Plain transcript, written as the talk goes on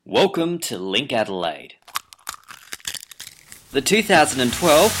Welcome to LinkAdelaide, the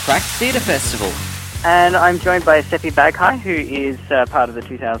 2012 Crack Theatre Festival. And I'm joined by Sepy Baghaei, who is part of the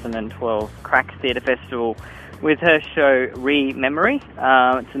 2012 Crack Theatre Festival with her show Re-Memory.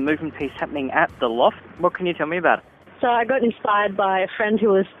 It's a movement piece happening at the Loft. What can you tell me about it? So I got inspired by a friend who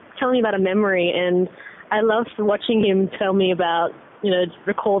was telling me about a memory, and I loved watching him tell me about,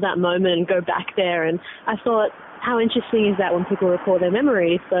 recall that moment and go back there. And I thought, how interesting is that when people recall their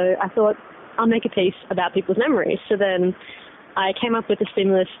memories? So I thought, I'll make a piece about people's memories. So then I came up with a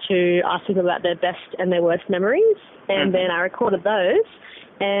stimulus to ask people about their best and their worst memories, and then I recorded those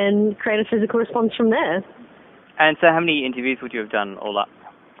and created a physical response from there. And so how many interviews would you have done all up?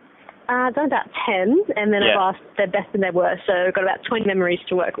 I've done about 10, and then I've asked their best and their worst, so I've got about 20 memories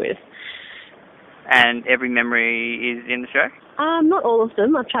to work with. And every memory is in the show? Not all of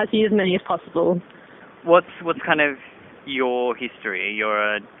them. I've tried to use as many as possible. What's kind of your history?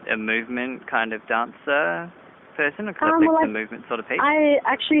 You're a movement kind of dancer person, a a movement sort of piece? I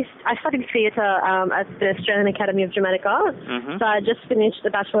studied theatre at the Australian Academy of Dramatic Arts. So I just finished a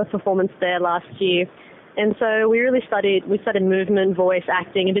Bachelor of Performance there last year. And so we studied movement, voice,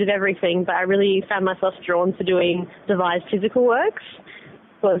 acting, a bit of everything, but I really found myself drawn to doing devised physical works.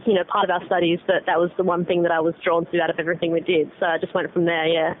 It was, part of our studies, but that was the one thing that I was drawn to out of everything we did. So I just went from there,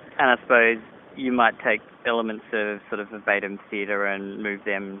 yeah. And I suppose you might take elements of sort of verbatim theatre and move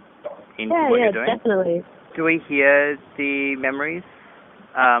them into what you're doing? Yeah, definitely. Do we hear the memories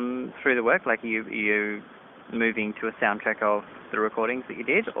through the work? Like, are you moving to a soundtrack of the recordings that you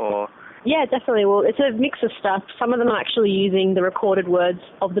did, or...? Yeah, definitely. Well, it's a mix of stuff. Some of them are actually using the recorded words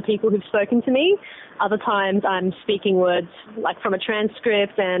of the people who've spoken to me. Other times I'm speaking words like from a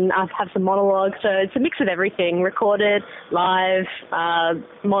transcript, and I have some monologue. So it's a mix of everything, recorded, live,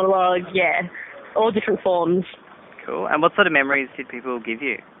 monologue, all different forms. Cool. And what sort of memories did people give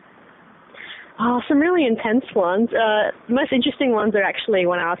you? Some really intense ones. The most interesting ones are actually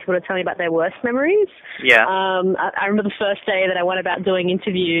when I asked people to tell me about their worst memories. Yeah. I remember the first day that I went about doing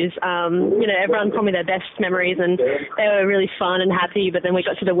interviews, everyone told me their best memories and they were really fun and happy, but then we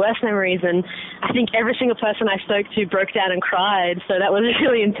got to the worst memories and I think every single person I spoke to broke down and cried, so that was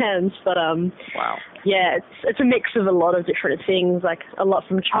really intense. But wow. Yeah, it's a mix of a lot of different things, like a lot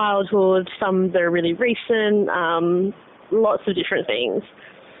from childhood, some that are really recent, lots of different things.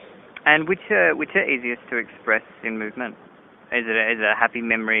 And which are easiest to express in movement? Is it a happy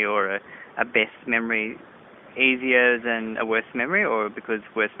memory or a best memory easier than a worst memory, or because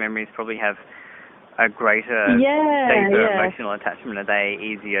worst memories probably have a greater, deeper emotional attachment, are they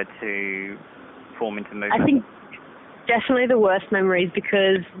easier to form into movement? I think definitely the worst memories,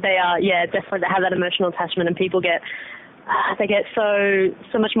 because they are, definitely they have that emotional attachment, and people get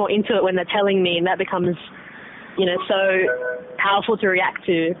so much more into it when they're telling me, and that becomes so powerful to react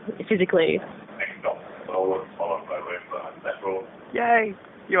to physically. Yay!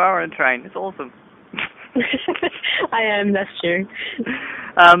 You are on a train. It's awesome. I am, that's true.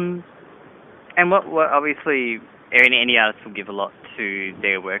 And what obviously, any artist will give a lot to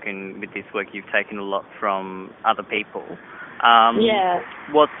their work, and with this work you've taken a lot from other people.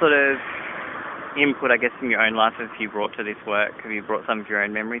 What sort of input, I guess, from your own life have you brought to this work? Have you brought some of your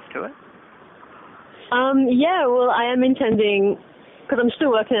own memories to it? I am intending, because I'm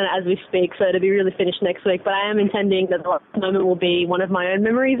still working on it as we speak, so it'll be really finished next week, but I am intending that the last moment will be one of my own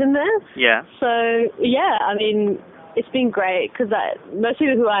memories in there. Yeah. So, it's been great, because most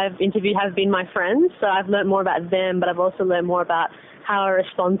people who I've interviewed have been my friends, so I've learned more about them, but I've also learned more about how I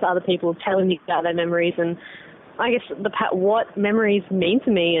respond to other people telling me about their memories, and I guess what memories mean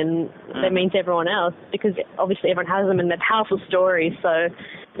to me and they mean to everyone else, because obviously everyone has them and they're powerful stories, so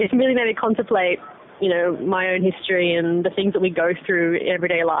it's really made me contemplate my own history and the things that we go through in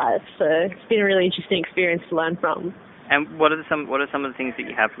everyday life. So it's been a really interesting experience to learn from. And what are some of the things that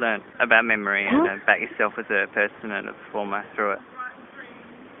you have learned about memory and about yourself as a person and a performer through it?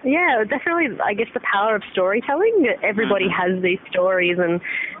 Yeah, definitely, I guess the power of storytelling. Everybody has these stories and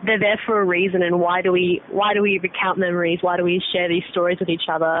they're there for a reason, and why do we recount memories? Why do we share these stories with each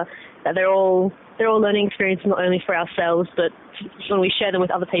other? That they're all learning experiences, not only for ourselves, but when we share them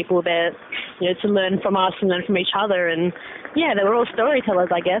with other people, they're to learn from us and learn from each other. And they were all storytellers,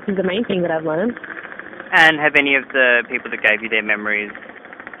 I guess, is the main thing that I've learned. And have any of the people that gave you their memories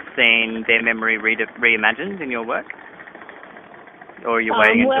seen their memory reimagined in your work? Or are you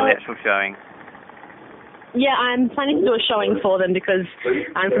waiting until the actual showing? Yeah, I'm planning to do a showing for them because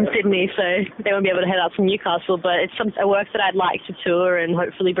I'm from Sydney, so they won't be able to head out to Newcastle, but it's a work that I'd like to tour and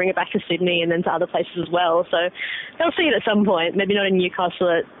hopefully bring it back to Sydney and then to other places as well. So they'll see it at some point, maybe not in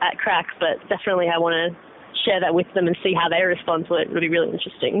Newcastle at Crack, but definitely I want to share that with them and see how they respond to it. It would be really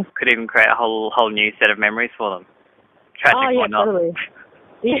interesting. Could even create a whole new set of memories for them. Tragic or not. Totally.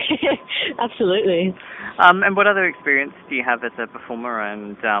 Yeah, absolutely. And what other experience do you have as a performer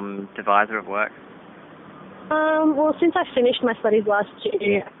and deviser of work? Well, since I finished my studies last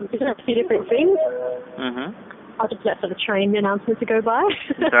year, I've done a few different things. Mm-hmm. I'll just let for the train announcement to go by.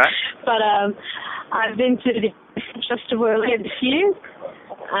 That's right. But I've been to the festival earlier this year.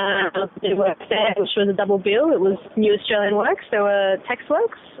 I did work there, which was a double bill. It was New Australian Works. There were text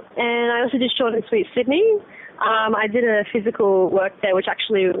works. And I also did Short and Sweet Sydney. I did a physical work there, which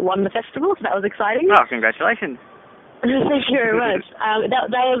actually won the festival, so that was exciting. Oh, congratulations. Thank you very much. That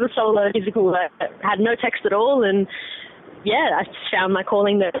was a solo physical work that had no text at all, and yeah, I just found my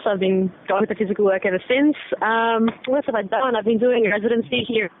calling there, so I've been going with the physical work ever since. What else have I done? I've been doing a residency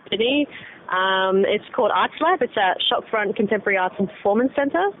here in Sydney. It's called Arts Lab. It's at Shopfront Contemporary Arts and Performance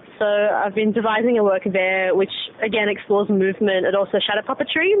Centre. So I've been devising a work there, which again explores movement and also shadow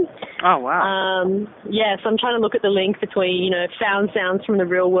puppetry. Oh wow! Yeah, so I'm trying to look at the link between found sounds from the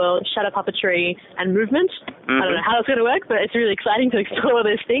real world, shadow puppetry, and movement. Mm-hmm. I don't know how it's going to work, but it's really exciting to explore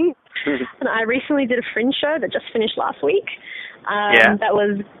those things. And I recently did a fringe show that just finished last week. That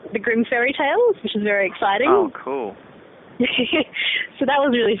was the Grimm Fairy Tales, which is very exciting. Oh, cool. So that was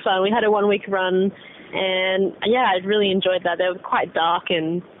really fun. We had a 1 week run, and yeah, I really enjoyed that. They were quite dark,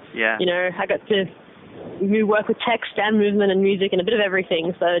 and I got to work with text and movement and music and a bit of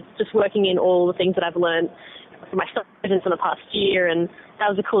everything. So just working in all the things that I've learned from my students in the past year, and that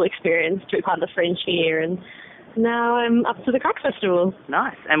was a cool experience to be part of the fringe here. And now I'm up to the Crack Festival.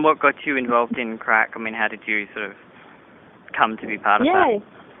 Nice. And what got you involved in Crack? I mean, how did you sort of come to be part of that?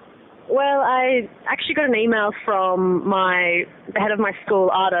 Well, I actually got an email from the head of my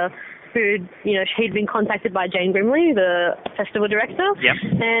school, Arda, he'd been contacted by Jane Grimley, the festival director. Yep.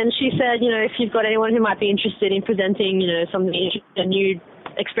 And she said, if you've got anyone who might be interested in presenting, a new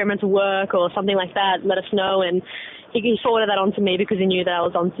experimental work or something like that, let us know. And he forwarded that on to me because he knew that I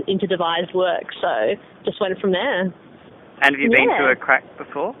was into devised work. So just went from there. And have you been to a Crack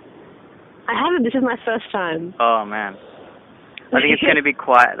before? I haven't. This is my first time. Oh, man. I think it's going to be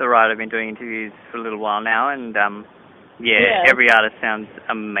quite the ride. I've been doing interviews for a little while now, and every artist sounds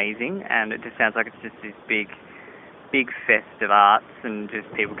amazing, and it just sounds like it's just this big fest of arts and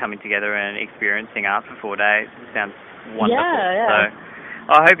just people coming together and experiencing art for 4 days. It sounds wonderful. Yeah. So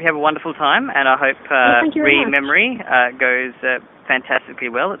I hope you have a wonderful time, and I hope Re-Memory goes fantastically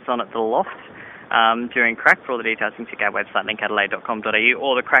well. It's on at the Loft during Crack. For all the details, you can check our website, linkadelaide.com.au,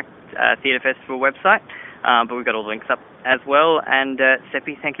 or the Crack Theatre Festival website. But we've got all the links up as well. And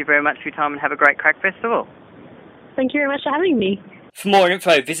Sepy, thank you very much for your time, and have a great Crack Festival. Thank you very much for having me. For more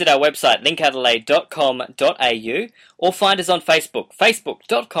info, visit our website, linkadelaide.com.au, or find us on Facebook,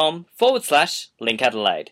 facebook.com/linkadelaide.